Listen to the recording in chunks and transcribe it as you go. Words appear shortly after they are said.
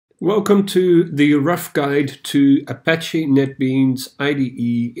Welcome to the rough guide to Apache NetBeans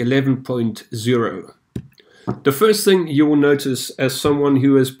IDE 11.0. The first thing you will notice as someone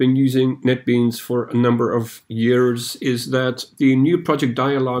who has been using NetBeans for a number of years is that the new project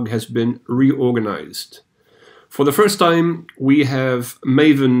dialog has been reorganized. For the first time, we have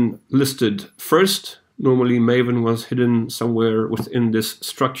Maven listed first. Normally Maven was hidden somewhere within this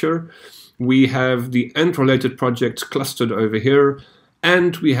structure. We have the end-related projects clustered over here,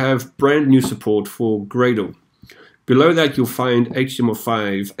 and we have brand new support for Gradle. Below that you'll find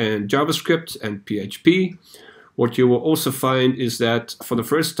HTML5 and JavaScript and PHP. What you will also find is that for the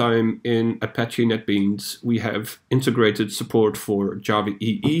first time in Apache NetBeans we have integrated support for Java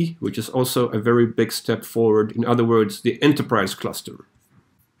EE, which is also a very big step forward. In other words, the enterprise cluster.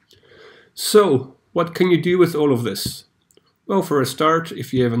 So what can you do with all of this? Well, for a start,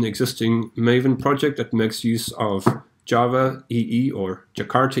 if you have an existing Maven project that makes use of Java EE or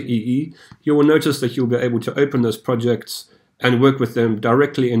Jakarta EE, you will notice that you'll be able to open those projects and work with them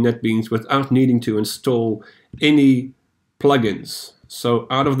directly in NetBeans without needing to install any plugins. So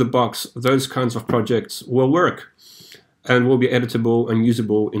out of the box, those kinds of projects will work and will be editable and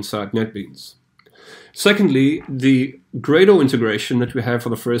usable inside NetBeans. Secondly, the Gradle integration that we have for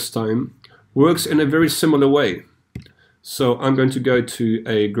the first time works in a very similar way. So I'm going to go to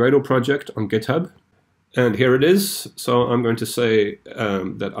a Gradle project on GitHub. And here it is. So I'm going to say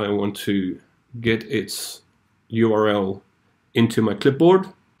that I want to get its URL into my clipboard.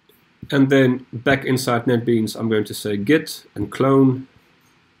 And then back inside NetBeans, I'm going to say git and clone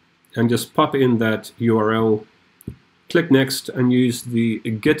and just pop in that URL. Click next and use the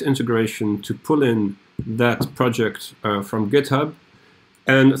git integration to pull in that project from GitHub.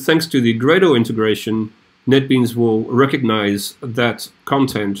 And thanks to the Gradle integration, NetBeans will recognize that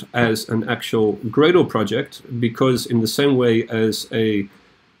content as an actual Gradle project, because in the same way as a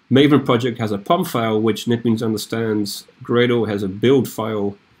Maven project has a POM file, which NetBeans understands, Gradle has a build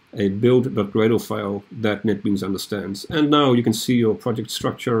file, a build.gradle file that NetBeans understands. And now you can see your project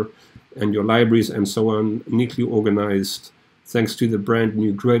structure and your libraries and so on neatly organized thanks to the brand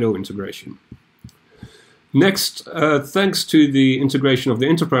new Gradle integration. Next, thanks to the integration of the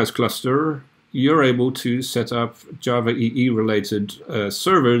enterprise cluster, you're able to set up Java EE related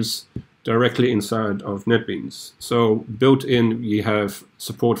servers directly inside of NetBeans. So built in, you have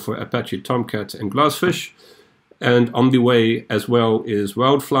support for Apache Tomcat and Glassfish, and on the way as well is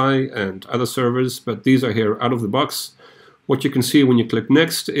Wildfly and other servers, but these are here out of the box. What you can see when you click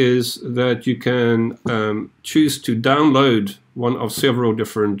next is that you can choose to download one of several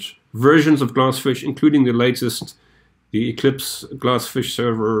different versions of Glassfish, including the latest, the Eclipse Glassfish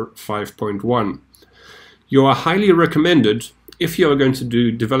Server 5.1. You are highly recommended if you are going to do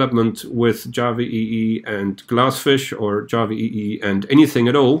development with Java EE and Glassfish, or Java EE and anything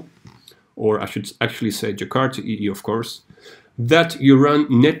at all, or I should actually say Jakarta EE, of course, that you run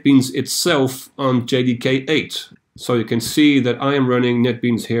NetBeans itself on JDK 8. So you can see that I am running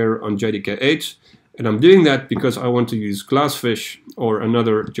NetBeans here on JDK 8, and I'm doing that because I want to use Glassfish or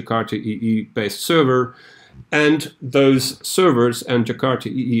another Jakarta EE based server. And those servers and Jakarta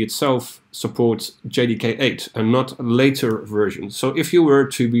EE itself supports JDK 8 and not a later version. So if you were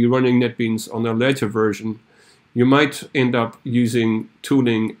to be running NetBeans on a later version, you might end up using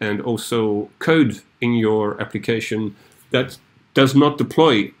tooling and also code in your application that does not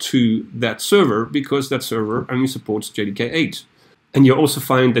deploy to that server because that server only supports JDK 8. And you also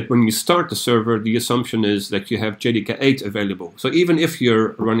find that when you start the server, the assumption is that you have JDK 8 available. So even if you're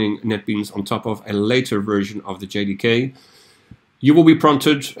running NetBeans on top of a later version of the JDK, you will be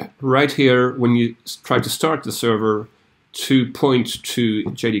prompted right here when you try to start the server to point to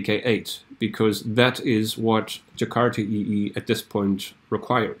JDK 8, because that is what Jakarta EE at this point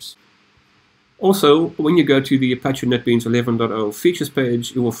requires. Also, when you go to the Apache NetBeans 11.0 features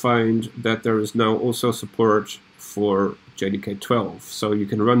page, you will find that there is now also support for JDK 12. So you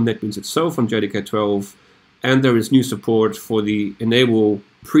can run NetBeans itself on JDK 12, and there is new support for the enable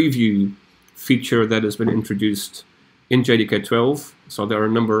preview feature that has been introduced in JDK 12. So there are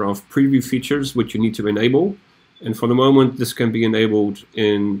a number of preview features which you need to enable, and for the moment this can be enabled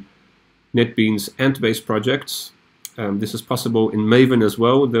in NetBeans Ant-based projects. This is possible in Maven as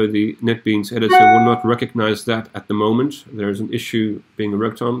well, though the NetBeans editor will not recognize that at the moment. There is an issue being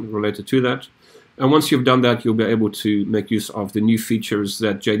worked on related to that. And once you've done that, you'll be able to make use of the new features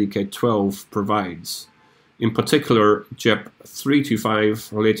that JDK 12 provides. In particular, JEP 325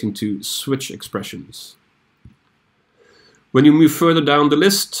 relating to switch expressions. When you move further down the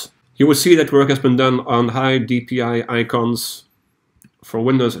list, you will see that work has been done on high DPI icons for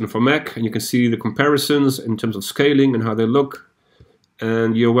Windows and for Mac, and you can see the comparisons in terms of scaling and how they look.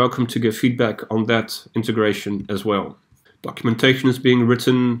 and you're welcome to give feedback on that integration as well. Documentation is being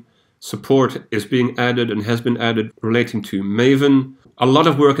written, support is being added and has been added relating to Maven. A lot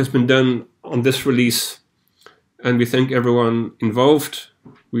of work has been done on this release, and we thank everyone involved.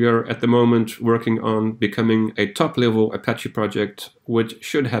 We are at the moment working on becoming a top-level Apache project, which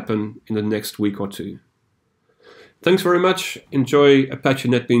should happen in the next week or two. Thanks very much. Enjoy Apache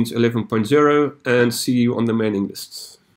NetBeans 11.0 and see you on the mailing lists.